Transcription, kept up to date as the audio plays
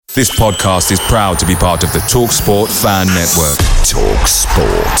This podcast is proud to be part of the TalkSport Fan Network.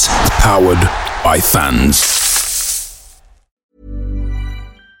 TalkSport. Powered by fans.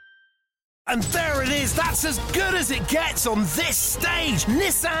 And there it is, that's as good as it gets on this stage.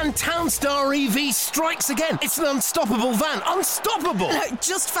 Nissan Townstar EV strikes again. It's an unstoppable van, unstoppable.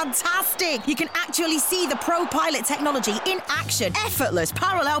 Just fantastic. You can actually see the Pro Pilot technology in action. Effortless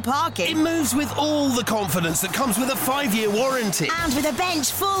parallel parking. It moves with all the confidence that comes with a 5-year warranty. And with a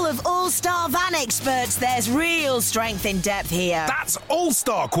bench full of all-star van experts, there's real strength in depth here. That's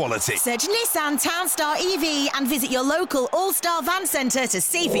all-star quality. Search Nissan Townstar EV and visit your local all-star van centre to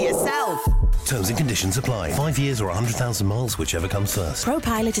see for yourself. Terms and conditions apply. 5 years or 100,000 miles, whichever comes first.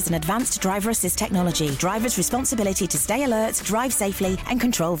 ProPilot is an advanced driver assist technology. Driver's responsibility to stay alert, drive safely, and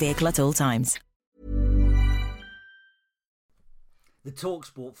control vehicle at all times. The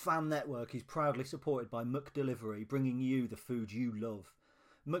TalkSport Fan Network is proudly supported by McDelivery, bringing you the food you love.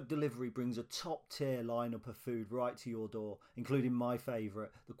 McDelivery brings a top-tier lineup of food right to your door, including my favourite,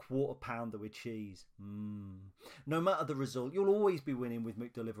 the quarter pounder with cheese. No matter the result, you'll always be winning with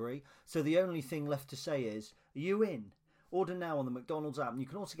McDelivery, so the only thing left to say is, are you in? Order now on the McDonald's app, and you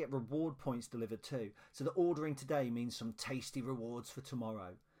can also get reward points delivered too, so that ordering today means some tasty rewards for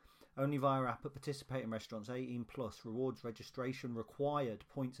tomorrow. Only via app at participating restaurants. 18 plus. Rewards registration required.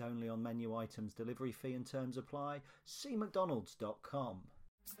 Points only on menu items. Delivery fee and terms apply. See mcdonalds.com.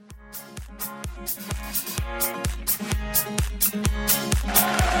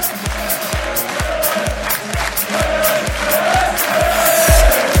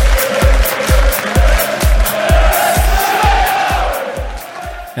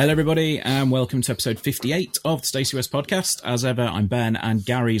 Hello everybody and welcome to episode 58 of the Stacey West podcast. As ever, I'm Ben and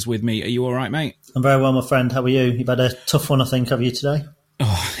Gary's with me. Are you alright, mate? I'm very well, my friend. How are you? You've had a tough one, I think, have you, today?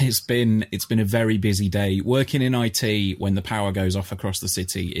 Oh, it's been a very busy day. Working in IT when the power goes off across the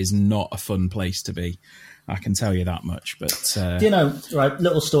city is not a fun place to be. I can tell you that much. But do you know, right,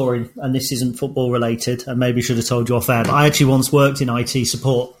 little story, and this isn't football related, and maybe should have told you off air, but I actually once worked in IT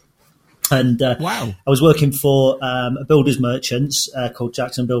support. And wow. I was working for a builders merchants called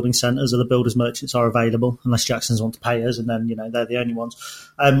Jackson Building Centres. Other builders merchants are available unless Jackson's want to pay us, and then they're the only ones.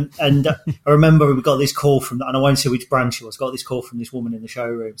 And I remember we got this call from, and I won't say which branch it was. Got this call from this woman in the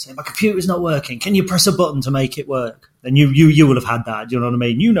showroom saying, "My computer's not working. Can you press a button to make it work?" And you will have had that. Do you know what I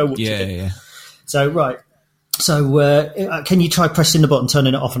mean? You know what to do. Yeah. So right. So can you try pressing the button,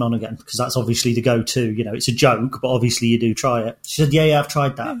 turning it off and on again? Because that's obviously the go-to. It's a joke, but obviously you do try it. She said, "Yeah, I've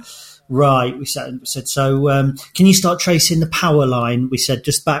tried that." Yeah. Right, we said, so can you start tracing the power line? We said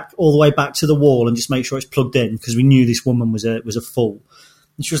just back all the way back to the wall and just make sure it's plugged in, because we knew this woman was a fool.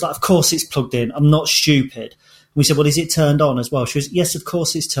 And she was like, "Of course it's plugged in. I'm not stupid." And we said, "Well, is it turned on as well?" She goes, "Yes, of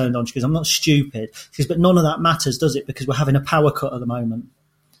course it's turned on." She goes, "I'm not stupid." She goes, "But none of that matters, does it? Because we're having a power cut at the moment."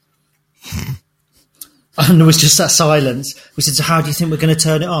 And there was just that silence. We said, "So how do you think we're going to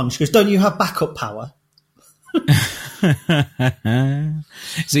turn it on?" She goes, "Don't you have backup power?"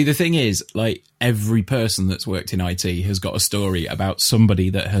 See, the thing is, like, every person that's worked in IT has got a story about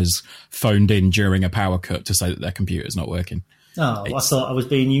somebody that has phoned in during a power cut to say that their computer's not working. Oh, I thought I was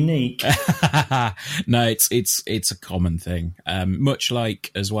being unique. No, it's a common thing. Much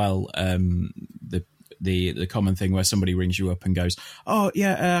like as well, the common thing where somebody rings you up and goes, "Oh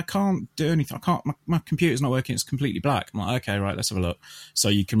yeah, I can't do anything. I can't. My computer's not working. It's completely black." I'm like, "Okay, right, let's have a look." So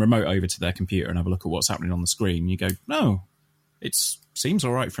you can remote over to their computer and have a look at what's happening on the screen. You go, "No, it seems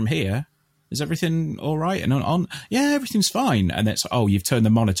all right from here. Is everything all right?" And on, "Yeah, everything's fine." And it's, "Oh, you've turned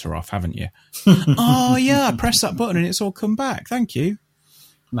the monitor off, haven't you?" "Oh yeah, I pressed that button and it's all come back. Thank you."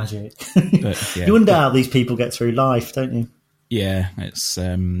 Magic. But, yeah, you wonder how these people get through life, don't you? Yeah, it's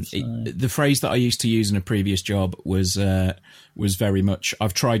the phrase that I used to use in a previous job was very much,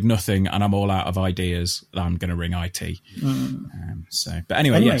 "I've tried nothing and I'm all out of ideas. I'm going to ring IT." But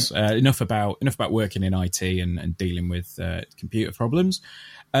anyway, yes. Enough about working in IT and dealing with computer problems.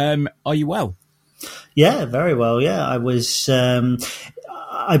 Are you well? Yeah, very well. Yeah, I was.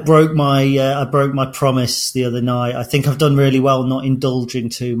 I broke my promise the other night. I think I've done really well not indulging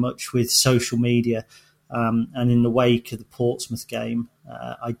too much with social media. And in the wake of the Portsmouth game,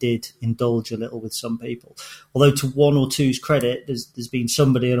 I did indulge a little with some people. Although to one or two's credit, there's been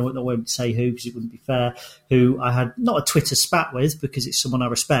somebody, and I won't say who because it wouldn't be fair, who I had not a Twitter spat with because it's someone I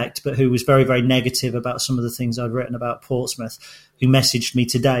respect, but who was very, very negative about some of the things I'd written about Portsmouth, who messaged me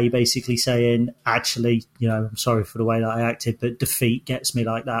today basically saying, "Actually, I'm sorry for the way that I acted, but defeat gets me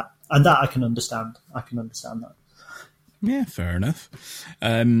like that." And that I can understand. I can understand that. Yeah, fair enough.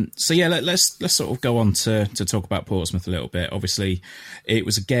 So yeah, let's sort of go on to talk about Portsmouth a little bit. Obviously, it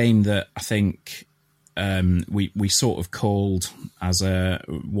was a game that I think we sort of called as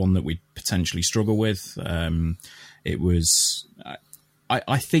one that we'd potentially struggle with. It was,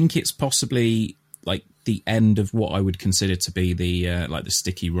 I think it's possibly like the end of what I would consider to be the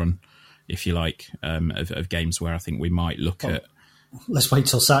sticky run, if you like, of games where I think we might look at. Let's wait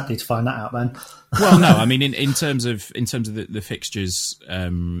till Saturday to find that out, then. Well, no, I mean in terms of the fixtures,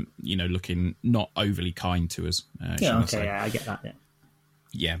 looking not overly kind to us. Yeah, okay, yeah, I get that.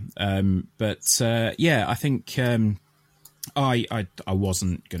 Yeah. Yeah, I think I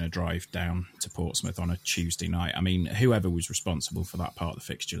wasn't going to drive down to Portsmouth on a Tuesday night. I mean, whoever was responsible for that part of the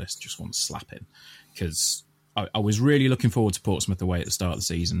fixture list just wants slapping, because I was really looking forward to Portsmouth away at the start of the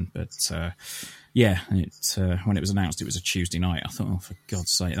season, but when it was announced it was a Tuesday night, I thought, oh, for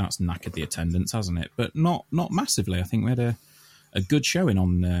God's sake, that's knackered the attendance, hasn't it? But not massively. I think we had a good showing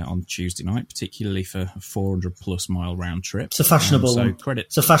on Tuesday night, particularly for a 400+ mile round trip. It's a fashionable one. Credit.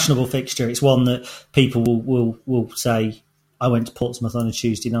 It's a fashionable fixture. It's one that people will say, I went to Portsmouth on a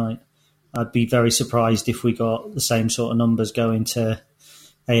Tuesday night. I'd be very surprised if we got the same sort of numbers going to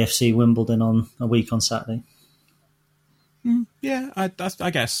AFC Wimbledon on a week on Saturday. Yeah, I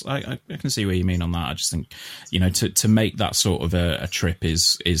guess I can see what you mean on that. I just think, to make that sort of a trip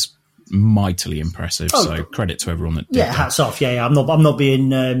is mightily impressive. Oh, so credit to everyone that did. Yeah, hats off. Yeah, I'm not being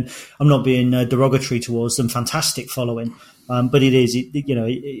derogatory towards them. Fantastic following, but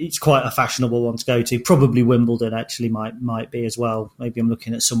it's quite a fashionable one to go to. Probably Wimbledon actually might be as well. Maybe I'm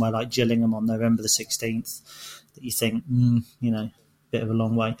looking at somewhere like Gillingham on November the 16th. That you think, bit of a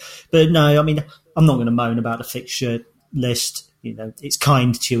long way. But no, I mean, I'm not going to moan about the fixture list. It's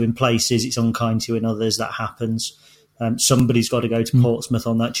kind to you in places, it's unkind to you in others. That happens. Somebody's got to go to Portsmouth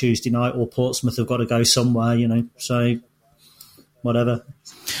on that Tuesday night, or Portsmouth have got to go somewhere, so whatever.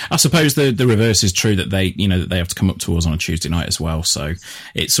 I suppose the reverse is true, that they have to come up to us on a Tuesday night as well, so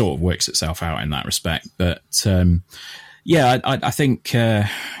it sort of works itself out in that respect. But I think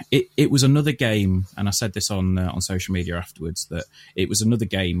it was another game, and I said this on social media afterwards, that it was another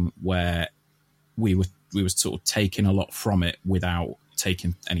game where we were sort of taking a lot from it without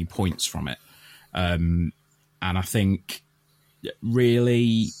taking any points from it. And I think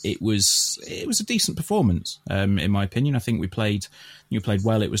really it was a decent performance, in my opinion. I think we played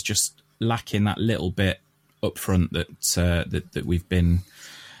well. It was just lacking that little bit up front that we've been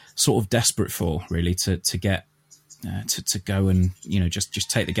sort of desperate for, really, to get to go and just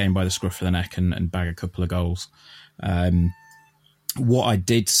take the game by the scruff of the neck and bag a couple of goals. What I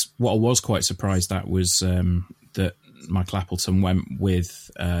was quite surprised at was that Michael Appleton went with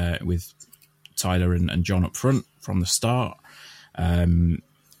Tyler and John up front from the start. I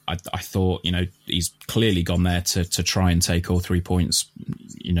thought, he's clearly gone there to try and take all 3 points.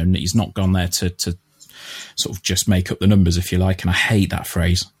 He's not gone there to sort of just make up the numbers, if you like. And I hate that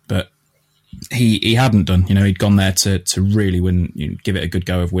phrase, but he hadn't done. He'd gone there to really win, give it a good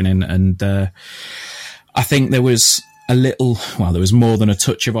go of winning. And I think there was there was more than a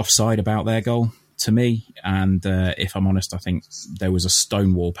touch of offside about their goal to me. And if I'm honest, I think there was a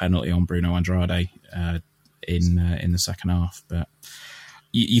stonewall penalty on Bruno Andrade in the second half. But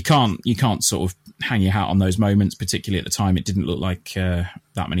you can't sort of hang your hat on those moments, particularly at the time. It didn't look like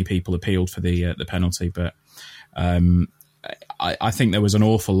that many people appealed for the penalty. But I think there was an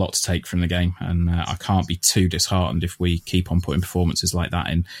awful lot to take from the game, and I can't be too disheartened if we keep on putting performances like that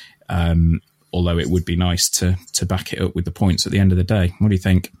in. Although it would be nice to back it up with the points at the end of the day. What do you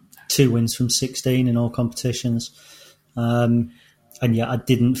think? 2 wins from 16 in all competitions. And yet I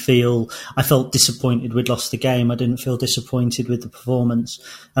felt disappointed we'd lost the game. I didn't feel disappointed with the performance.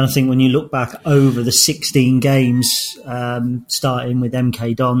 And I think when you look back over the 16 games, starting with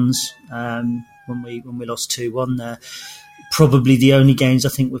MK Dons, when we lost 2-1 there, probably the only games I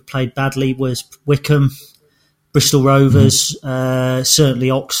think we've played badly was Wickham, Bristol Rovers, certainly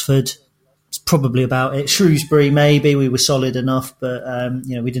Oxford. It's probably about it. Shrewsbury, maybe we were solid enough, but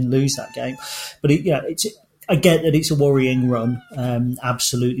we didn't lose that game. But I get that it's a worrying run,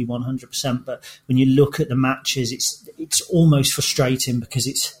 absolutely 100%. But when you look at the matches, it's almost frustrating, because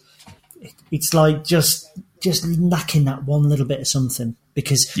it's like just lacking that one little bit of something.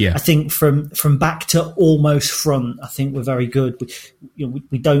 Because I think from back to almost front, I think we're very good.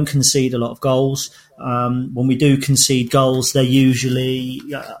 We don't concede a lot of goals. When we do concede goals, they're usually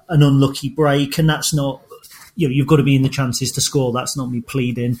an unlucky break, and that's not. You've got to be in the chances to score. That's not me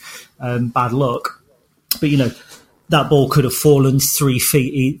pleading bad luck, but that ball could have fallen 3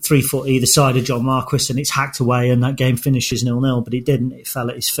 foot either side of John Marquis, and it's hacked away, and that game finishes 0-0. But it didn't. It fell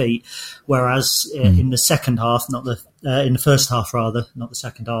at his feet. Whereas in the second half, not the in the first half rather, not the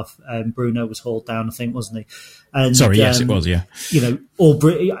second half. Bruno was hauled down, I think, wasn't he? And, Sorry, yes, it was, yeah.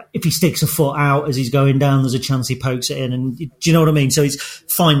 If he sticks a foot out as he's going down, there's a chance he pokes it in. And do you know what I mean? So it's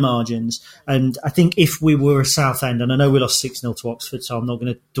fine margins. And I think if we were a Southend, and I know we lost 6-0 to Oxford, so I'm not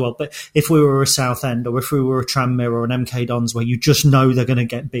going to dwell, but if we were a Southend or if we were a Tranmere or an MK Dons where you just know they're going to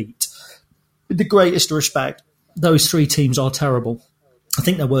get beat, with the greatest respect, those three teams are terrible. I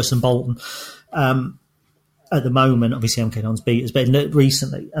think they're worse than Bolton. At the moment, obviously MK Dons beat us, but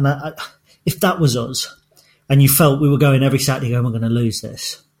recently. And if that was us, and you felt we were going every Saturday going, we're going to lose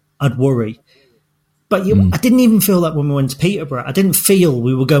this, I'd worry. But I didn't even feel that when we went to Peterborough. I didn't feel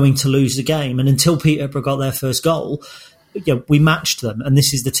we were going to lose the game. And until Peterborough got their first goal, we matched them. And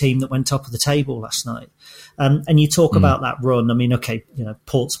this is the team that went top of the table last night. And you talk about that run. I mean, okay,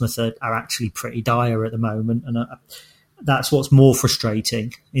 Portsmouth are actually pretty dire at the moment. And that's what's more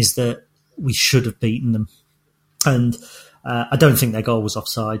frustrating, is that we should have beaten them. And I don't think their goal was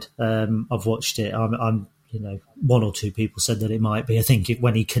offside. I've watched it. I'm one or two people said that it might be. I think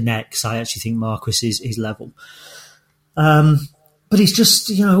when he connects, I actually think Marquis is level. But it's just,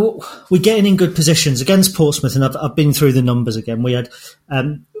 we're getting in good positions against Portsmouth, and I've been through the numbers again. We had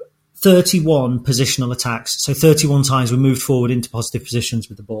 31 positional attacks, so 31 times we moved forward into positive positions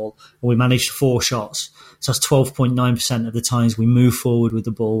with the ball, and we managed 4 shots. So that's 12.9% of the times we move forward with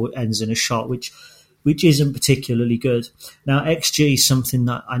the ball ends in a shot, which isn't particularly good. Now, XG is something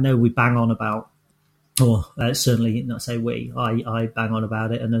that I know we bang on about, or certainly not say we, I bang on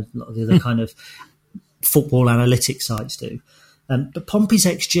about it, and a lot of the other kind of football analytics sites do. But Pompey's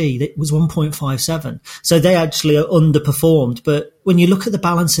XG was 1.57. So they actually are underperformed. But when you look at the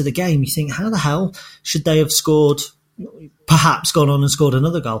balance of the game, you think, how the hell should they have scored, perhaps gone on and scored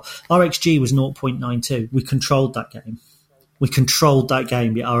another goal? Our XG was 0.92. We controlled that game.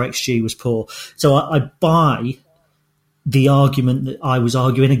 Yet our XG was poor. So I buy the argument that I was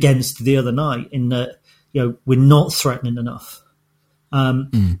arguing against the other night, in that we're not threatening enough.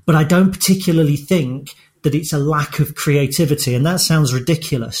 But I don't particularly think that it's a lack of creativity, and that sounds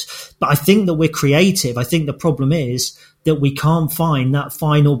ridiculous. But I think that we're creative. I think the problem is that we can't find that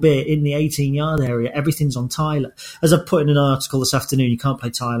final bit in the 18-yard area. Everything's on Tyler. As I put in an article this afternoon, you can't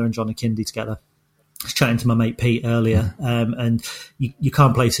play Tyler and Johnny Kindy together. I was chatting to my mate Pete earlier, and you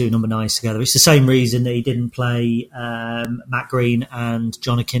can't play two number 9s together. It's the same reason that he didn't play Matt Green and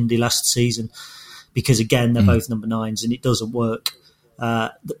Johnny Kindy last season, because, again, they're both number 9s, and it doesn't work.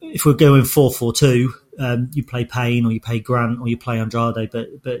 If we're going 4-4-2, you play Payne or you play Grant or you play Andrade,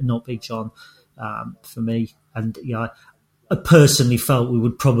 but not Big John, for me. And I personally felt we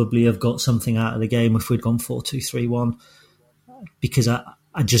would probably have got something out of the game if we'd gone 4-2-3-1, because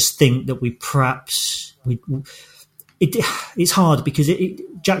I just think that it's hard, because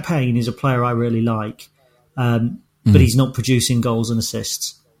Jack Payne is a player I really like, but he's not producing goals and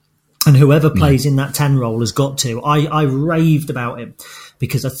assists. And whoever plays in that 10 role has got to. I raved about him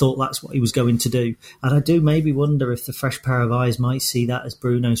because I thought that's what he was going to do. And I do maybe wonder if the fresh pair of eyes might see that as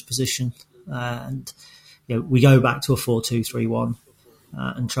Bruno's position. And we go back to a 4-2-3-1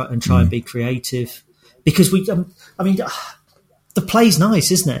 and try and be creative. Because the play's nice,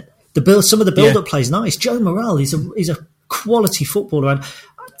 isn't it? Some of the build-up play's nice. Joe Morrell is a quality footballer.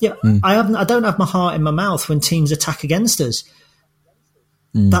 And I don't have my heart in my mouth when teams attack against us.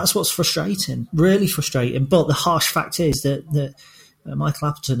 That's what's frustrating, really frustrating. But the harsh fact is that Michael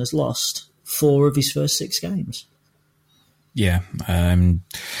Appleton has lost 4 of his first 6 games. Yeah,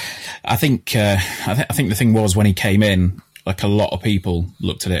 I think the thing was, when he came in, like, a lot of people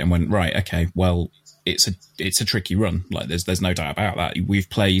looked at it and went, right, okay, well, it's a tricky run. Like, there's no doubt about that. We've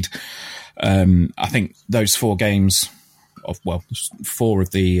played, I think those 4 games four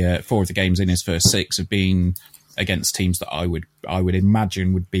of the games in his first 6 have been against teams that I would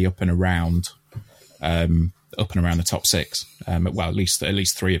imagine would be up and around the top 6. Well, at least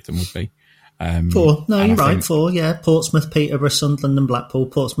 3 of them would be. 4. No, you're right. 4. Yeah, Portsmouth, Peterborough, Sunderland, and Blackpool.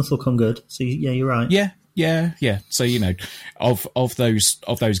 Portsmouth will come good. So yeah, you're right. Yeah. So of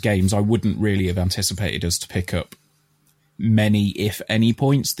those games, I wouldn't really have anticipated us to pick up many, if any,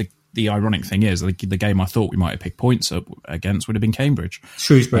 points. The ironic thing is, the game I thought we might have picked points up against would have been Cambridge.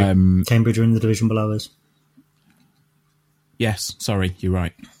 Shrewsbury. Cambridge are in the division below us. Yes, sorry, you're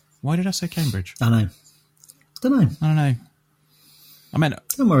right. Why did I say Cambridge? I know. Don't know. I meant.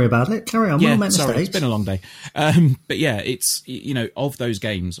 Don't worry about it. Carry on. Yeah, we'll make sorry, mistakes. It's been a long day. But yeah, it's, of those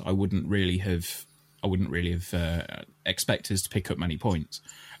games, I wouldn't really have expected us to pick up many points.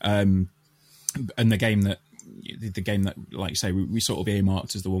 And the game that, like you say, we sort of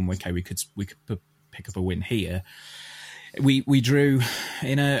earmarked as the one where, okay, we could pick up a win here. we drew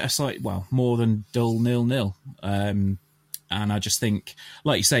in a slight, more than dull 0-0. And I just think,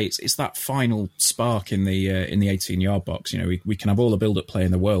 like you say, it's that final spark in the 18-yard box. We can have all the build-up play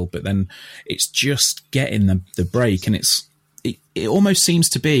in the world, but then it's just getting the break, and it almost seems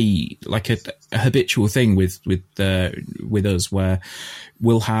to be like a habitual thing with us, where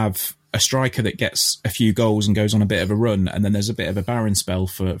we'll have a striker that gets a few goals and goes on a bit of a run, and then there's a bit of a barren spell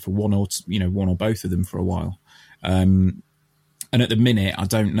for one or both of them for a while. And at the minute, I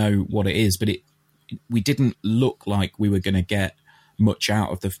don't know what it is, but we didn't look like we were going to get much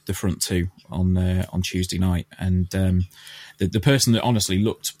out of the front two on Tuesday night. And the person that honestly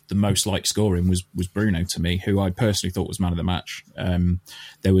looked the most like scoring was Bruno to me, who I personally thought was man of the match.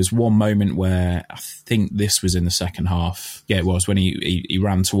 There was one moment where I think this was in the second half. Yeah, it was, when he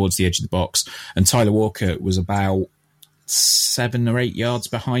ran towards the edge of the box, and Tyler Walker was about 7 or 8 yards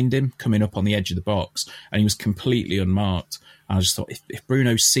behind him, coming up on the edge of the box, and he was completely unmarked. And I just thought, if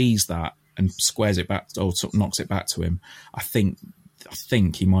Bruno sees that and squares it back, or sort of knocks it back to him, I think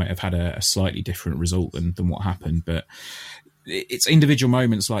he might have had a slightly different result than what happened. But it's individual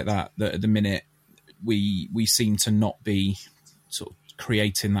moments like that at the minute we seem to not be sort of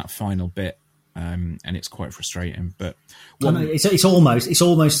creating that final bit. And it's quite frustrating. But it's almost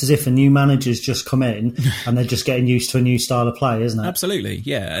as if a new manager's just come in and they're just getting used to a new style of play, isn't it? Absolutely,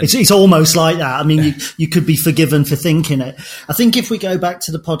 yeah. It's almost like that. I mean, you could be forgiven for thinking it. I think if we go back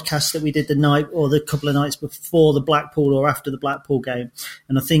to the podcast that we did the night or the couple of nights before the Blackpool or after the Blackpool game,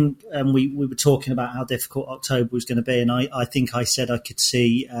 and I think we were talking about how difficult October was going to be, and I think I said I could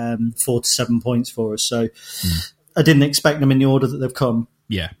see 4 to 7 points for us. So I didn't expect them in the order that they've come.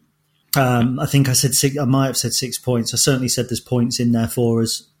 Yeah. I think I said 6. I might have said 6 points. I certainly said there's points in there for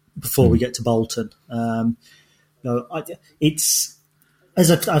us before we get to Bolton. It's,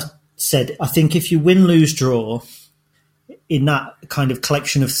 as I've said, I think if you win, lose, draw in that kind of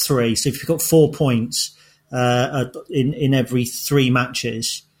collection of 3, so if you've got 4 points in every 3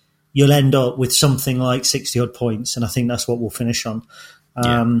 matches, you'll end up with something like 60 odd points, and I think that's what we'll finish on.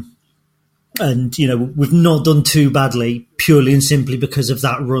 And, we've not done too badly purely and simply because of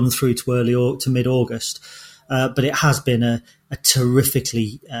that run through to early to mid-August. But it has been a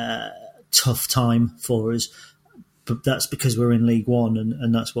terrifically tough time for us. But that's because we're in League One,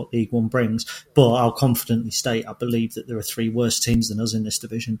 and that's what League One brings. But I'll confidently state I believe that there are 3 worse teams than us in this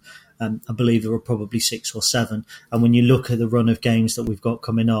division. I believe there are probably 6 or 7. And when you look at the run of games that we've got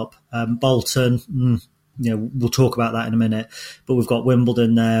coming up, Bolton... we'll talk about that in a minute, but we've got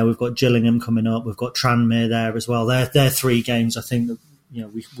Wimbledon there, we've got Gillingham coming up, we've got Tranmere there as well. They're 3 games I think that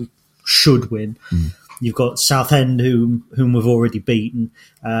we should win. You've got Southend, whom we've already beaten,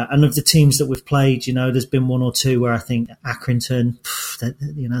 and of the teams that we've played, there's been 1 or 2 where I think Accrington,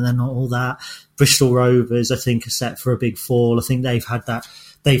 they're not all that. Bristol Rovers, I think, are set for a big fall. I think they've had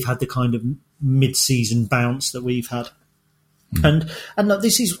the kind of mid-season bounce that we've had. And look,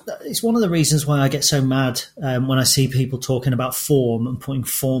 it's one of the reasons why I get so mad when I see people talking about form and putting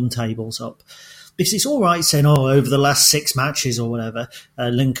form tables up. Because it's all right saying, over the last 6 matches or whatever,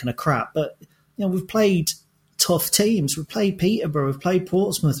 Lincoln are crap. But, we've played tough teams. We've played Peterborough, we've played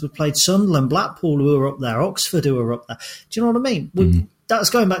Portsmouth, we've played Sunderland, Blackpool, who are up there, Oxford, who are up there. Do you know what I mean? That's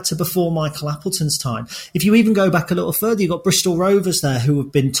going back to before Michael Appleton's time. If you even go back a little further, you've got Bristol Rovers there who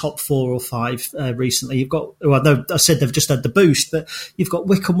have been top 4 or 5 recently. You've got, I said they've just had the boost, but you've got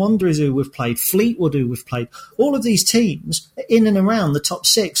Wycombe Wanderers who we've played, Fleetwood who we've played. All of these teams are in and around the top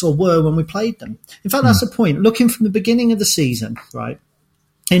 6 or were when we played them. In fact, that's the point. Looking from the beginning of the season, right,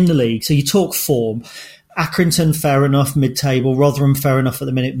 in the league, so you talk form. Accrington, fair enough, mid-table. Rotherham, fair enough at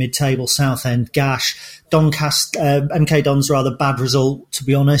the minute, mid-table. Southend, gash. Doncaster, MK Don's rather bad result, to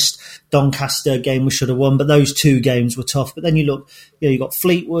be honest. Doncaster game we should have won, but those 2 games were tough. But then you look, you got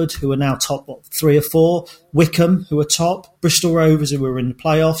Fleetwood, who are now top 3 or 4. Wycombe, who are top. Bristol Rovers, who are in the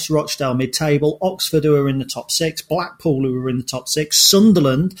playoffs. Rochdale, mid-table. Oxford, who are in the top 6. Blackpool, who are in the top 6.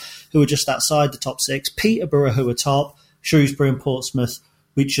 Sunderland, who are just outside the top 6. Peterborough, who are top. Shrewsbury and Portsmouth,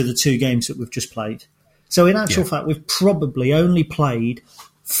 which are the 2 games that we've just played. So in actual fact, we've probably only played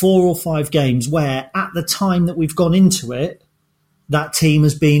 4 or 5 games where at the time that we've gone into it, that team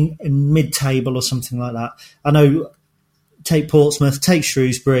has been in mid-table or something like that. I know, take Portsmouth, take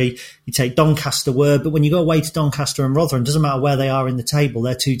Shrewsbury, you take Doncaster but when you go away to Doncaster and Rotherham, it doesn't matter where they are in the table,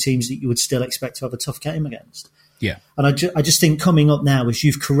 they're 2 teams that you would still expect to have a tough game against. Yeah. And I just think coming up now, as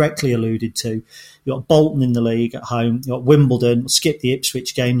you've correctly alluded to, you've got Bolton in the league at home, you've got Wimbledon, skip the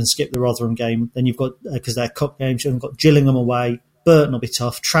Ipswich game and skip the Rotherham game. Then you've got, because they're cup games, you've got Gillingham away, Burton will be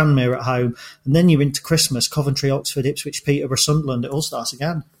tough, Tranmere at home, and then you're into Christmas, Coventry, Oxford, Ipswich, Peterborough, Sunderland, it all starts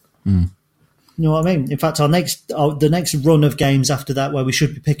again. You know what I mean? In fact, the next run of games after that where we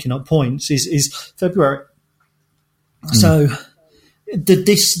should be picking up points is February. So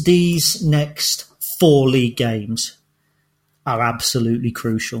these next 4 league games are absolutely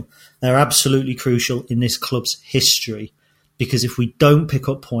crucial. They're absolutely crucial in this club's history, because if we don't pick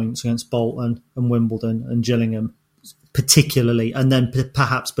up points against Bolton and Wimbledon and Gillingham particularly, and then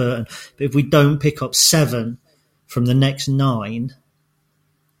perhaps Burton, but if we don't pick up 7 from the next 9,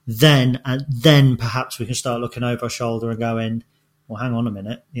 then perhaps we can start looking over our shoulder and going, well, hang on a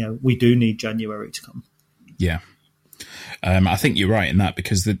minute, we do need January to come. Yeah. I think you're right in that,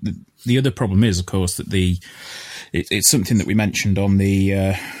 because the other problem is, of course, that it's something that we mentioned on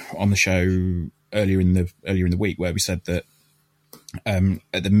the show earlier in the week, where we said that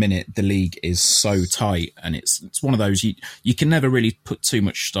at the minute the league is so tight, and it's one of those you can never really put too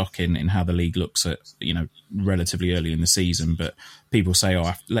much stock in how the league looks at relatively early in the season. But people say,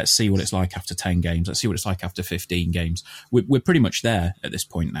 oh, let's see what it's like after 10 games, let's see what it's like after 15 games. We're pretty much there at this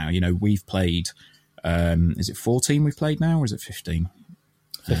point now. We've played, is it 14 we've played now, or is it 15?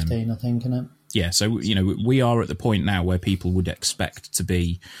 15, I think, isn't it? Yeah, so we are at the point now where people would expect to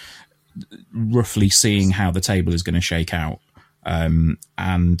be roughly seeing how the table is going to shake out.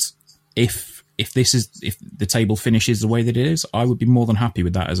 And if the table finishes the way that it is, I would be more than happy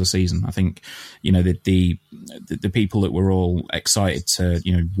with that as a season. I think the people that were all excited to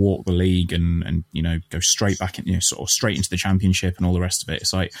walk the league and go straight back in, sort of straight into the Championship and all the rest of it,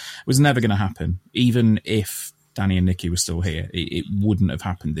 it's like, it was never going to happen. Even if Danny and Nicky were still here, it wouldn't have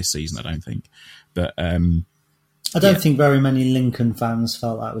happened this season, I don't think. But I don't think very many Lincoln fans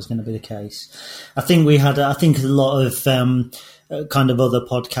felt that was going to be the case. I think a lot of kind of other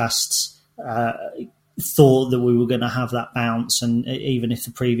podcasts thought that we were going to have that bounce, and even if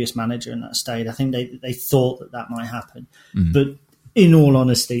the previous manager in that stayed, I think they thought that might happen. But in all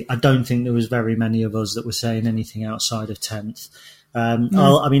honesty, I don't think there was very many of us that were saying anything outside of 10th.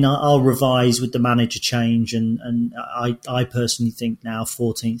 I'll revise with the manager change, and I personally think now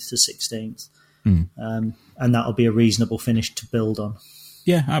 14th to 16th. And that'll be a reasonable finish to build on.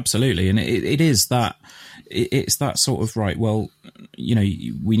 Yeah, absolutely. And it is that, it's that sort of, right, well,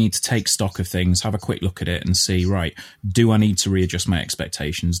 we need to take stock of things, have a quick look at it and see, right, do I need to readjust my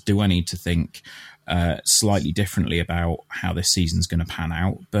expectations? Do I need to think slightly differently about how this season's going to pan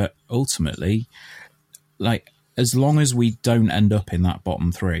out? But ultimately, as long as we don't end up in that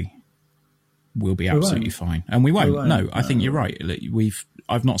bottom 3, we'll be absolutely fine. And we won't. No, I think you're right.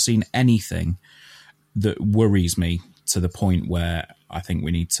 I've not seen anything that worries me to the point where I think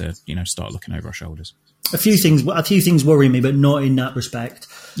we need to, start looking over our shoulders. A few things worry me, but not in that respect.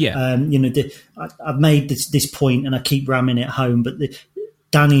 Yeah. I've made this point and I keep ramming it home, but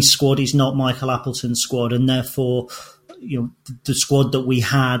Danny's squad is not Michael Appleton's squad, and therefore, the squad that we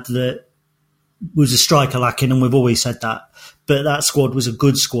had that was a striker lacking, and we've always said that. But that squad was a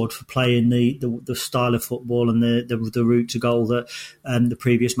good squad for playing the style of football and the route to goal that the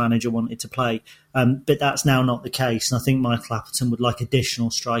previous manager wanted to play. But that's now not the case. And I think Michael Appleton would like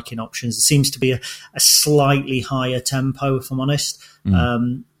additional striking options. There seems to be a slightly higher tempo, if I'm honest.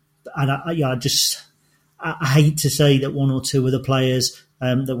 And I hate to say that one or two of the players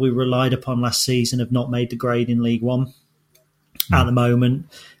that we relied upon last season have not made the grade in League One at the moment.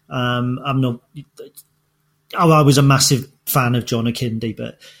 I'm not. I was a massive fan of John Akindi,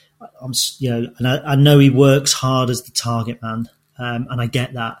 but and I know he works hard as the target man, and I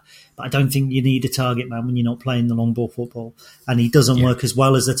get that. But I don't think you need a target man when you're not playing the long ball football, and he doesn't work as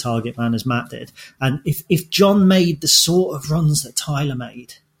well as the target man as Matt did. And if John made the sort of runs that Tyler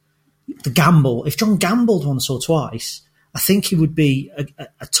made, if John gambled once or twice, I think he would be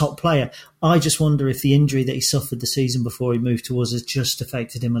a top player. I just wonder if the injury that he suffered the season before he moved to us has just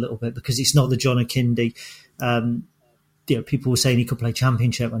affected him a little bit, because it's not the John Akindi. People were saying he could play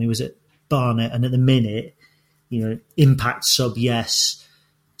Championship when he was at Barnet, and at the minute, impact sub, yes.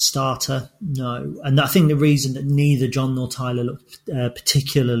 Starter, no. And I think the reason that neither John nor Tyler looked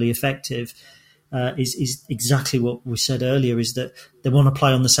particularly effective is exactly what we said earlier, is that they want to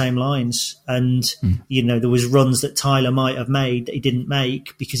play on the same lines. And, there was runs that Tyler might have made that he didn't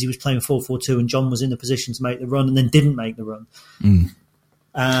make because he was playing 4-4-2 and John was in the position to make the run and then didn't make the run.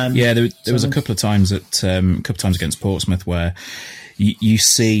 There was a couple of times against Portsmouth where you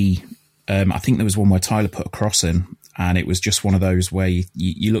see, I think there was one where Tyler put a cross in, and it was just one of those where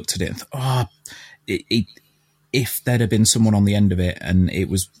you looked at it and thought, if there'd have been someone on the end of it, and it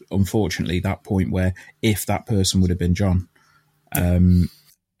was unfortunately that point where if that person would have been John, and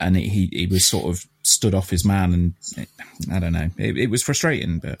he was sort of stood off his man, and I don't know. It was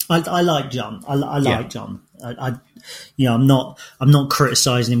frustrating, but I like John. I like John. I'm not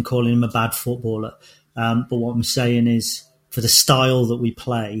criticising him, calling him a bad footballer. But what I'm saying is, for the style that we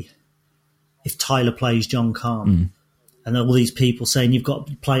play, if Tyler plays, John can't. And all these people saying you've got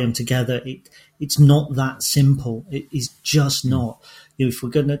to play them together, it's not that simple. It is just not. If we're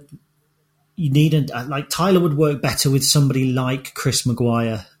gonna, you need like Tyler would work better with somebody like Chris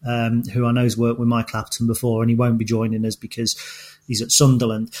Maguire, who I know has worked with Mike Clapton before, and he won't be joining us because he's at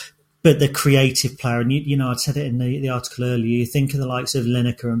Sunderland. But the creative player, and I said it in the article earlier. You think of the likes of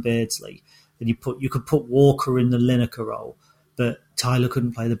Lineker and Beardsley, and you could put Walker in the Lineker role, but Tyler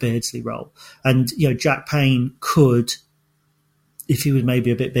couldn't play the Beardsley role, and Jack Payne could. If he was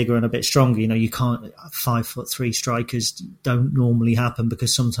maybe a bit bigger and a bit stronger, you can't. 5'3" strikers don't normally happen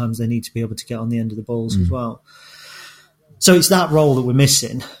because sometimes they need to be able to get on the end of the balls as well. So it's that role that we're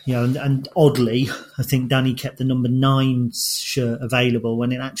missing, and oddly, I think Danny kept the number 9 shirt available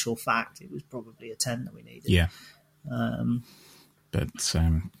when in actual fact it was probably a 10 that we needed. Yeah.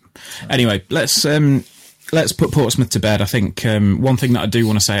 Anyway, let's put Portsmouth to bed. I think one thing that I do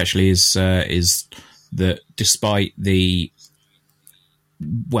want to say actually is that despite the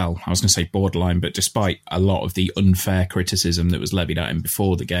I was going to say borderline, but despite a lot of the unfair criticism that was levied at him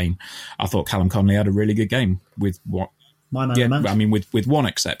before the game, I thought Callum Connolly had a really good game with what. I mean, with one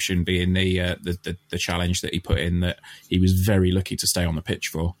exception being the challenge that he put in that he was very lucky to stay on the pitch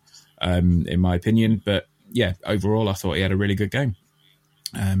for, in my opinion. But yeah, overall, I thought he had a really good game.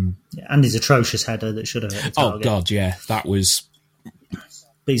 And his atrocious header that should have hit the target. Oh God, yeah, that was.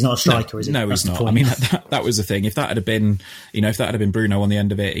 But he's not a striker, is he? No, he's not. I mean, that was the thing. If that had been, if that had been Bruno on the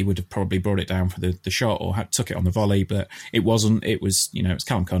end of it, he would have probably brought it down for the shot or took it on the volley. But it wasn't. It was, it was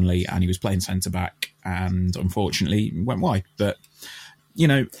Callum Connolly, and he was playing centre back, and unfortunately went wide. But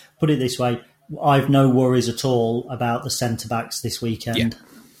put it this way, I've no worries at all about the centre backs this weekend.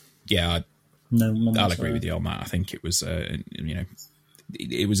 Yeah, I'll agree with you on that. I think it was,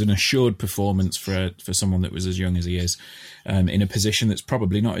 it was an assured performance for someone that was as young as he is, in a position that's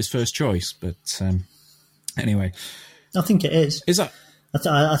probably not his first choice. But anyway, I think it is. Is that?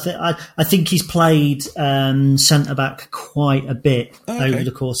 I think he's played centre back quite a bit over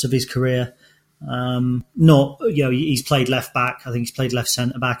the course of his career. He's played left back. I think he's played left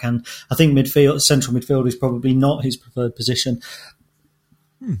centre back, and I think central midfield is probably not his preferred position.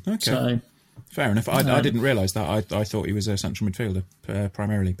 Okay. So, fair enough. I didn't realise that. I thought he was a central midfielder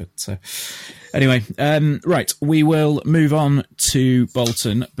primarily. But anyway, right, we will move on to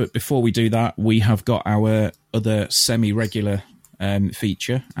Bolton. But before we do that, we have got our other semi-regular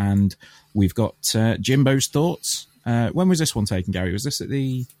feature, and we've got Jimbo's thoughts. When was this one taken, Gary? Was this at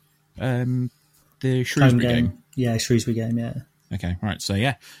the Shrewsbury game? Yeah, Shrewsbury game, yeah. Okay, right. So,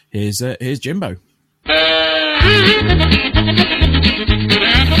 yeah, here's Jimbo.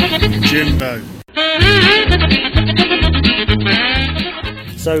 Jimbo.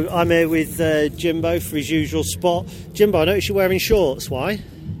 So I'm here with Jimbo for his usual spot. Jimbo, I notice you're wearing shorts. Why?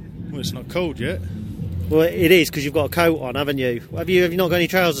 Well, it's not cold yet. Well, it is because you've got a coat on, haven't you? Have you not got any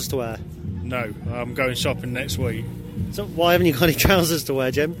trousers to wear? No, I'm going shopping next week. So why haven't you got any trousers to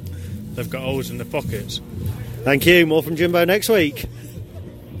wear, Jim? They've got holes in the pockets. Thank you. More from Jimbo next week.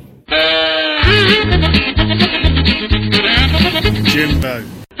 Jimbo.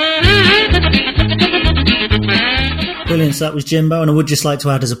 Brilliant, so that was Jimbo, and I would just like to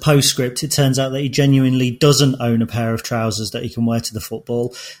add as a postscript, it turns out that he genuinely doesn't own a pair of trousers that he can wear to the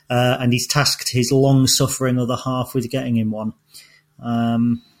football, and he's tasked his long-suffering other half with getting him one.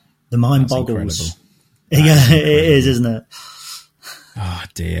 The mind boggles. Yeah, it is, isn't it? Oh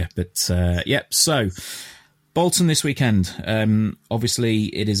dear, but so Bolton this weekend. Obviously,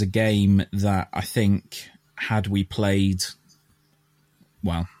 it is a game that I think had we played,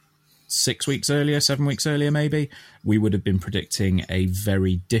 7 weeks earlier, maybe, we would have been predicting a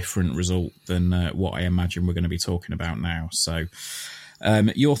very different result than what I imagine we're going to be talking about now. So,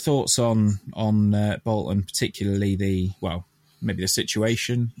 your thoughts on Bolton, particularly maybe the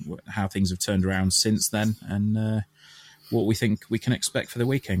situation, how things have turned around since then, and what we think we can expect for the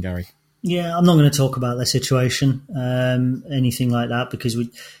weekend, Gary? Yeah, I'm not going to talk about their situation, anything like that, because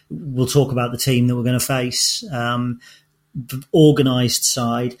we'll talk about the team that we're going to face. The organised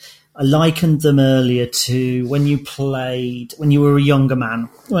side, I likened them earlier to when you were a younger man.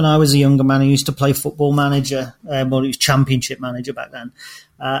 When I was a younger man, I used to play Football Manager. It was Championship Manager back then.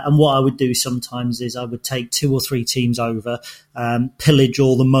 And what I would do sometimes is I would take 2 or 3 teams over, pillage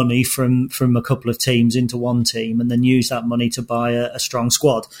all the money from a couple of teams into one team, and then use that money to buy a strong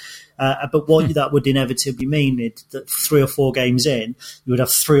squad. But what that would inevitably mean is that 3 or 4 games in, you would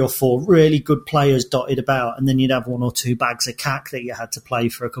have 3 or 4 really good players dotted about, and then you'd have 1 or 2 bags of cack that you had to play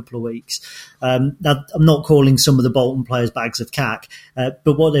for a couple of weeks. Now, I'm not calling some of the Bolton players bags of cack,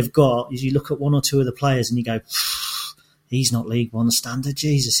 but what they've got is you look at 1 or 2 of the players and you go, he's not League One standard,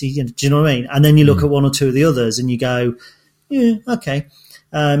 Jesus. Do you know what I mean? And then you look at 1 or 2 of the others and you go, yeah, okay.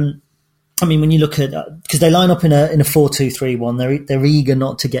 I mean, when you look at, because they line up in a 4-2-3-1, they're eager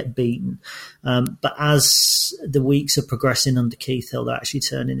not to get beaten. But as the weeks are progressing under Keith Hill, they're actually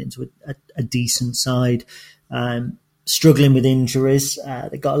turning into a decent side. Struggling with injuries.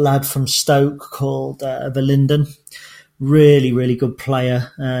 They've got a lad from Stoke called Verlinden. Really, really good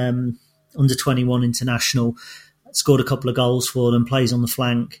player. Under 21 international. Scored a couple of goals for them, plays on the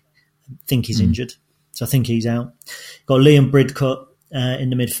flank. I think he's injured. So I think he's out. Got Liam Bridcut in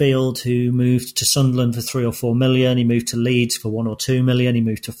the midfield, who moved to Sunderland for 3 or 4 million. He moved to Leeds for 1 or 2 million. He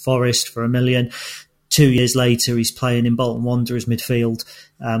moved to Forest for 1 million. 2 years later, he's playing in Bolton Wanderers midfield.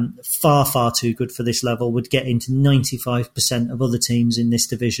 Far, far too good for this level. Would get into 95% of other teams in this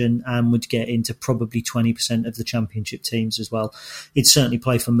division and would get into probably 20% of the Championship teams as well. He'd certainly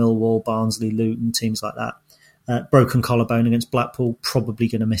play for Millwall, Barnsley, Luton, teams like that. Broken collarbone against Blackpool, probably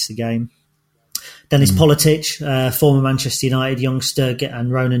going to miss the game. Dennis Politic, former Manchester United youngster,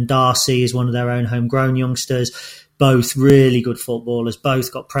 and Ronan Darcy is one of their own homegrown youngsters. Both really good footballers,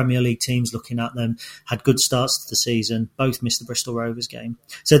 both got Premier League teams looking at them, had good starts to the season, both missed the Bristol Rovers game.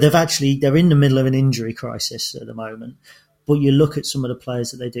 So they're in the middle of an injury crisis at the moment. But you look at some of the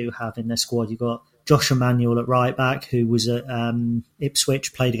players that they do have in their squad. You've got Josh Emanuel at right back, who was at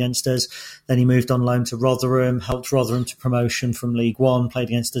Ipswich, played against us. Then he moved on loan to Rotherham, helped Rotherham to promotion from League One, played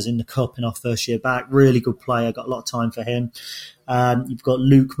against us in the Cup in our first year back. Really good player, got a lot of time for him. You've got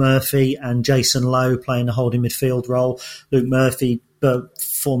Luke Murphy and Jason Lowe playing the holding midfield role. Luke Murphy,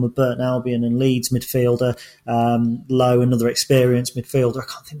 former Burton Albion and Leeds midfielder. Lowe, another experienced midfielder. I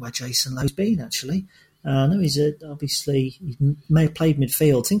can't think where Jason Lowe's been, actually. No, he may have played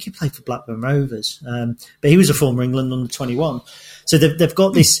midfield. I think he played for Blackburn Rovers, but he was a former England under 21. So they've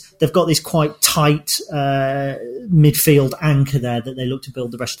got this quite tight midfield anchor there that they look to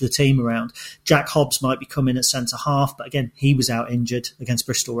build the rest of the team around. Jack Hobbs might be coming at centre half, but again, he was out injured against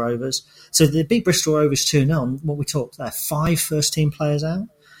Bristol Rovers. So they beat Bristol Rovers 2-0. What we talked there, 5 first team players out.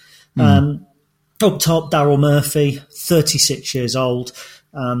 Up top, Daryl Murphy, 36 years old.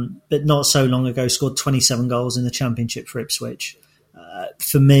 But not so long ago, scored 27 goals in the Championship for Ipswich.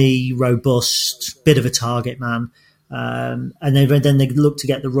 For me, robust, bit of a target man. And then they look to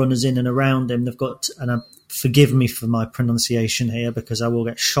get the runners in and around him. They've got, and forgive me for my pronunciation here because I will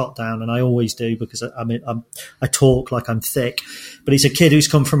get shot down, and I always do because I talk like I'm thick. But he's a kid who's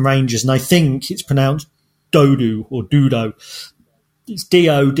come from Rangers, and I think it's pronounced Dodo or Dudo. It's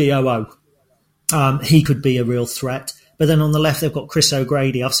Doo. He could be a real threat. But then on the left, they've got Chris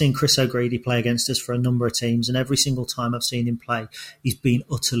O'Grady. I've seen Chris O'Grady play against us for a number of teams, and every single time I've seen him play, he's been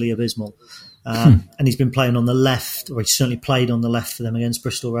utterly abysmal. And he's been playing on the left, or he certainly played on the left for them against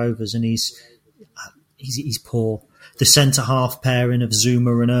Bristol Rovers, and he's poor. The centre-half pairing of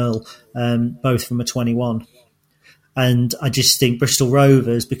Zuma and Earl, both from a 21. And I just think Bristol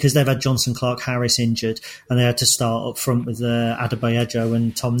Rovers, because they've had Johnson Clark-Harris injured and they had to start up front with Adebayo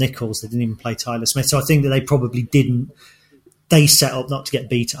and Tom Nichols, they didn't even play Tyler Smith. So I think that they probably didn't. They set up not to get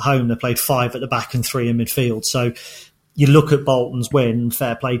beat at home. They played 5 at the back and 3 in midfield. So you look at Bolton's win,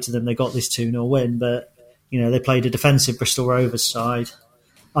 fair play to them. They got this 2-0 win, but they played a defensive Bristol Rovers side.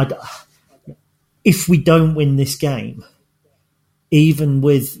 If we don't win this game, even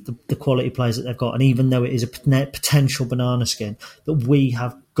with the quality players that they've got, and even though it is a potential banana skin, that we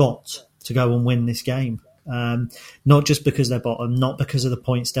have got to go and win this game. Not just because they're bottom, not because of the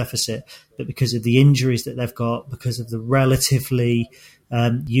points deficit, but because of the injuries that they've got, because of the relatively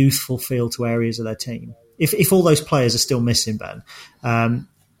youthful feel to areas of their team. If all those players are still missing, Ben,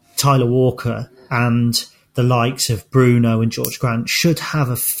 Tyler Walker and the likes of Bruno and George Grant should have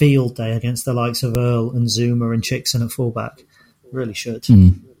a field day against the likes of Earl and Zuma and Chickson at fullback. Really should.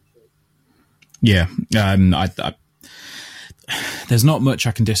 Yeah. There's not much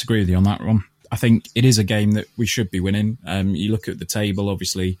I can disagree with you on that one. I think it is a game that we should be winning. You look at the table,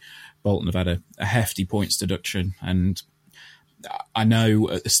 obviously, Bolton have had a hefty points deduction. And I know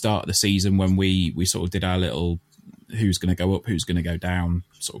at the start of the season when we sort of did our little who's going to go up, who's going to go down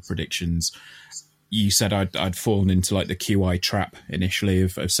sort of predictions, you said I'd fallen into like the QI trap initially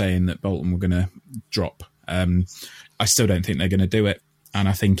of saying that Bolton were going to drop. I still don't think they're going to do it. And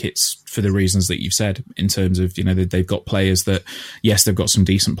I think it's for the reasons that you've said in terms of, they've got players that, yes, they've got some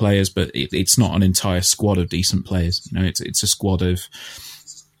decent players, but it's not an entire squad of decent players. It's a squad of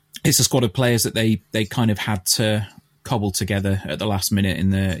it's a squad of players that they kind of had to cobble together at the last minute in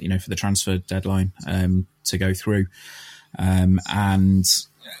the for the transfer deadline to go through, and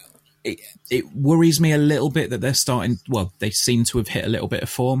it worries me a little bit that they're starting. Well, they seem to have hit a little bit of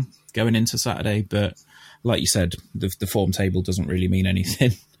form going into Saturday, but like you said, the form table doesn't really mean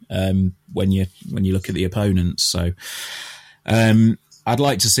anything when you look at the opponents. So I'd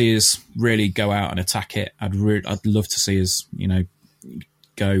like to see us really go out and attack it. I'd love to see us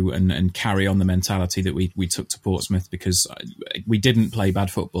go and carry on the mentality that we took to Portsmouth, because we didn't play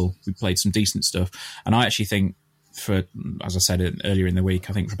bad football. We played some decent stuff, and I actually think, as I said earlier in the week,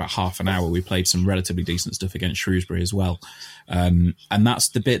 I think for about half an hour we played some relatively decent stuff against Shrewsbury as well, and that's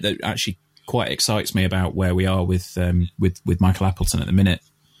the bit that actually quite excites me about where we are with Michael Appleton at the minute,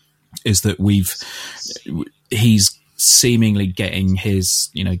 is that he's seemingly getting his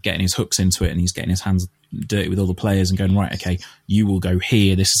hooks into it, and he's getting his hands dirty with all the players and going, right, okay, you will go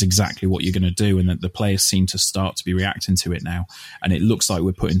here, this is exactly what you're going to do, and that the players seem to start to be reacting to it now, and it looks like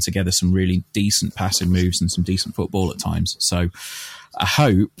we're putting together some really decent passing moves and some decent football at times. So I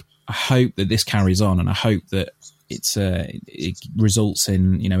hope that this carries on, and I hope that it results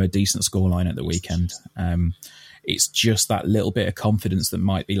in a decent scoreline at the weekend. It's just that little bit of confidence that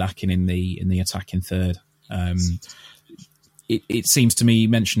might be lacking in the attacking third. It seems to me, you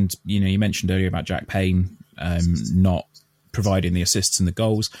mentioned earlier about Jack Payne not providing the assists and the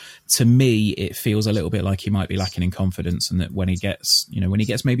goals. To me, it feels a little bit like he might be lacking in confidence, and that when he gets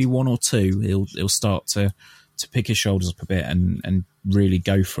maybe one or two, he'll start to pick his shoulders up a bit and really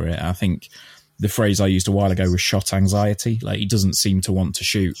go for it. I think the phrase I used a while ago was shot anxiety. Like, he doesn't seem to want to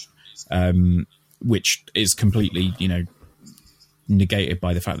shoot, which is completely negated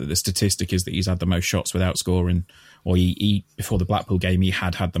by the fact that the statistic is that he's had the most shots without scoring, or he before the Blackpool game he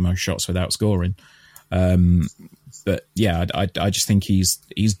had the most shots without scoring. But yeah, I just think he's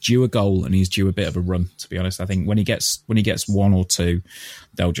due a goal, and he's due a bit of a run, to be honest. I think when he gets one or two,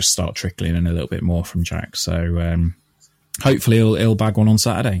 they'll just start trickling in a little bit more from Jack. So hopefully he'll bag one on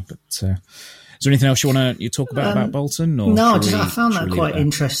Saturday. But is there anything else you talk about Bolton? Or no, I found that quite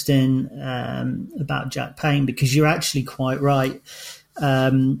interesting about Jack Payne, because you're actually quite right.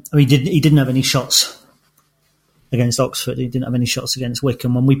 He didn't have any shots against Oxford. He didn't have any shots against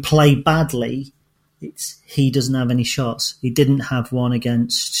Wycombe. When we play badly, he doesn't have any shots. He didn't have one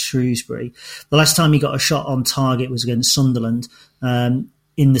against Shrewsbury. The last time he got a shot on target was against Sunderland. In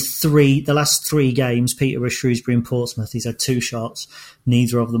the last three games, Peterborough, Shrewsbury and Portsmouth, he's had two shots,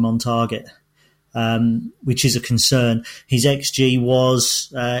 neither of them on target, which is a concern. His XG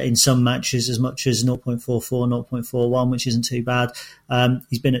was, in some matches, as much as 0.44, 0.41, which isn't too bad.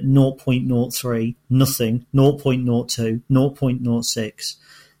 He's been at 0.03, nothing, 0.02, 0.06.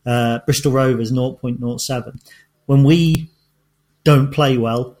 Bristol Rovers 0.07. When we don't play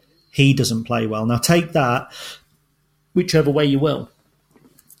well, he doesn't play well. Now take that whichever way you will.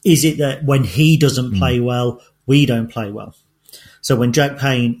 Is it that when he doesn't play well, we don't play well? So when Jack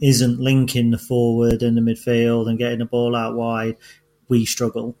Payne isn't linking the forward and the midfield and getting the ball out wide, we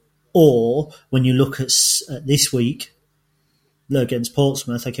struggle. Or when you look at this week against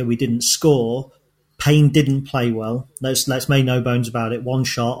Portsmouth, okay, we didn't score. Payne didn't play well. Let's make no bones about it. One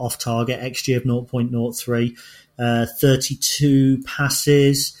shot off target, XG of 0.03, 32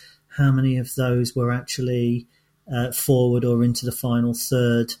 passes. How many of those were actually forward or into the final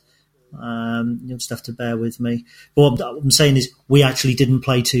third? You'll just have to bear with me. But what I'm saying is we actually didn't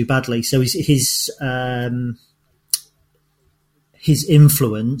play too badly. So his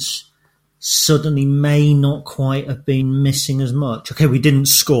influence suddenly may not quite have been missing as much. Okay, we didn't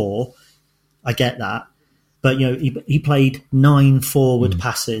score. I get that. But, he played 9 forward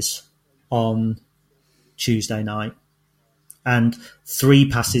passes on Tuesday night and 3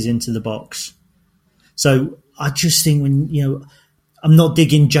 passes into the box. So I just think I'm not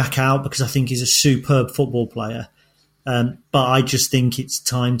digging Jack out because I think he's a superb football player. But I just think it's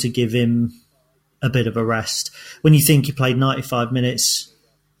time to give him a bit of a rest. When you think he played 95 minutes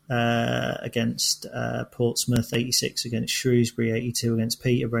against Portsmouth, 86 against Shrewsbury, 82 against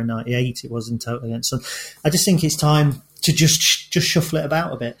Peterborough, 98 it was in total against Sun. I just think it's time to just shuffle it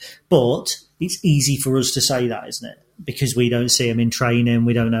about a bit. But it's easy for us to say that, isn't it? Because we don't see him in training,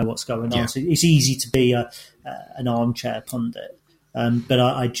 we don't know what's going on. Yeah. So it's easy to be an armchair pundit. But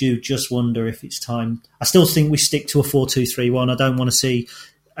I do just wonder if it's time. I still think we stick to a 4-2-3-1. I don't want to see,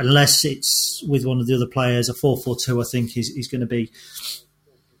 unless it's with one of the other players, a 4-4-2 I think is going to be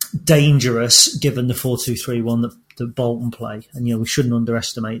dangerous given the 4-2-3-1 that Bolton play. And, we shouldn't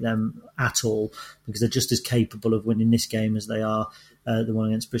underestimate them at all because they're just as capable of winning this game as they are the one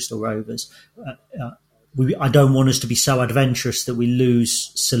against Bristol Rovers. I don't want us to be so adventurous that we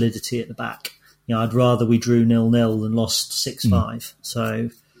lose solidity at the back. I'd rather we drew 0-0 than lost 6-5. So,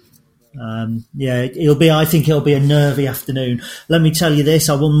 I think it'll be a nervy afternoon. Let me tell you this,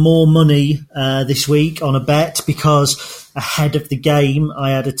 I won more money this week on a bet because ahead of the game,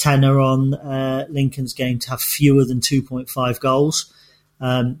 I had a tenner on Lincoln's game to have fewer than 2.5 goals,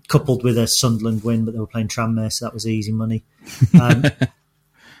 coupled with a Sunderland win, but they were playing Tranmere, so that was easy money.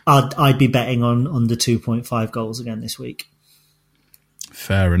 I'd be betting on under 2.5 goals again this week.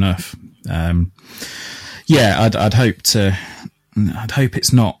 Fair enough. I'd hope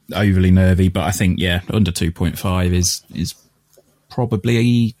it's not overly nervy, but I think under 2.5 is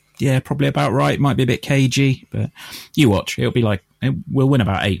probably about right. Might be a bit cagey, but you watch. It'll be like we'll win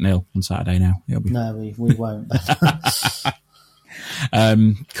about 8-0 on Saturday. Now no, we won't.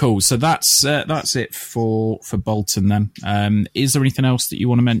 Cool. So that's it for Bolton then. Is there anything else that you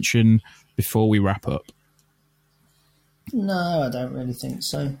want to mention before we wrap up? No, I don't really think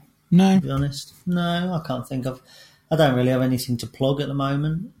so. No, to be honest, no, I can't think of. I don't really have anything to plug at the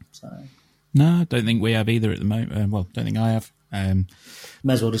moment. So no, I don't think we have either at the moment. Don't think I have.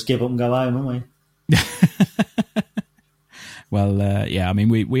 May as well just give up and go home, haven't we? Well, I mean,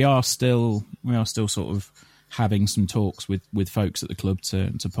 we are still sort of having some talks with folks at the club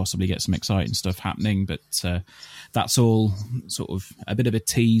to possibly get some exciting stuff happening, but that's all sort of a bit of a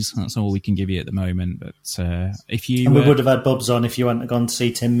tease. That's all we can give you at the moment. But if you... And we would have had Bubs on if you hadn't gone to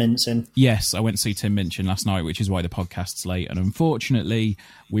see Tim Minchin. Yes, I went to see Tim Minchin last night, which is why the podcast's late. And unfortunately,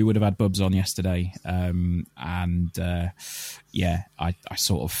 we would have had Bubs on yesterday. I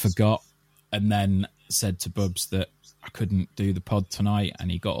sort of forgot and then said to Bubs that I couldn't do the pod tonight,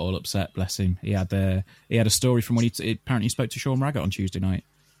 and he got all upset. Bless him. He had a story from when he apparently spoke to Sean Raggett on Tuesday night.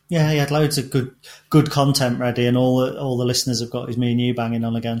 Yeah, he had loads of good content ready, and all the listeners have got is me and you banging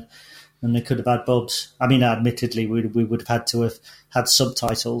on again. And they could have had Bubs. I mean, admittedly, we would have had to have had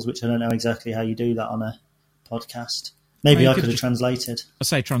subtitles, which I don't know exactly how you do that on a podcast. Maybe I could have translated. I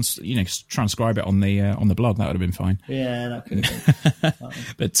say transcribe it on the blog. That would have been fine. Yeah, that could have been.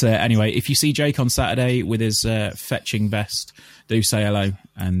 But anyway, if you see Jake on Saturday with his fetching vest, do say hello,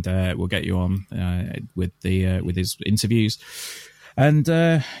 and we'll get you on with his interviews. And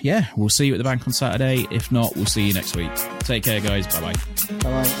we'll see you at the bank on Saturday. If not, we'll see you next week. Take care, guys. Bye bye.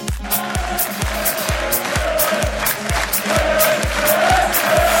 Bye bye.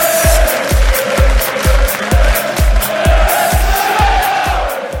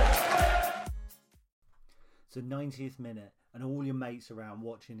 It's the 90th minute and all your mates around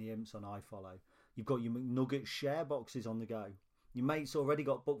watching the Imps on iFollow. You've got your McNugget share boxes on the go. Your mate's already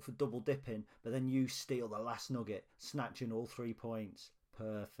got booked for double dipping, but then you steal the last nugget, snatching all 3 points.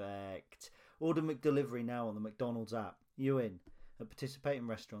 Perfect. Order McDelivery now on the McDonald's app. You in? At participating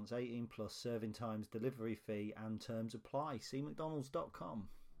restaurants, 18 plus, serving times, delivery fee and terms apply. See mcdonalds.com.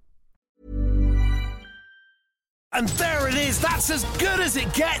 And there it is, that's as good as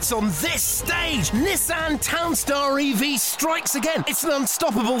it gets on this stage. Nissan Townstar EV strikes again. It's an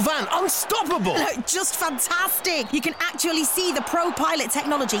unstoppable van, unstoppable. Just fantastic. You can actually see the Pro Pilot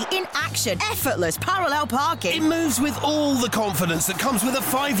technology in action. Effortless parallel parking. It moves with all the confidence that comes with a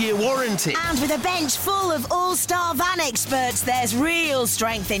 5-year warranty. And with a bench full of all-star van experts, there's real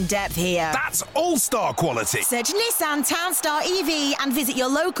strength in depth here. That's all-star quality. Search Nissan Townstar EV and visit your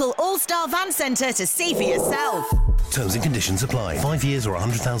local all-star van centre to see for yourself. Terms and conditions apply. 5 years or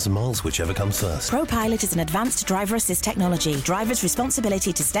 100,000 miles, whichever comes first. Pro Pilot is an advanced driver assist technology. Driver's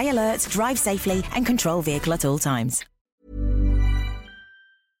responsibility to stay alert, drive safely, and control vehicle at all times.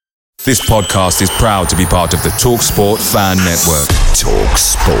 This podcast is proud to be part of the TalkSport Fan Network.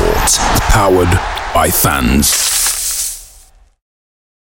 TalkSport. Powered by fans.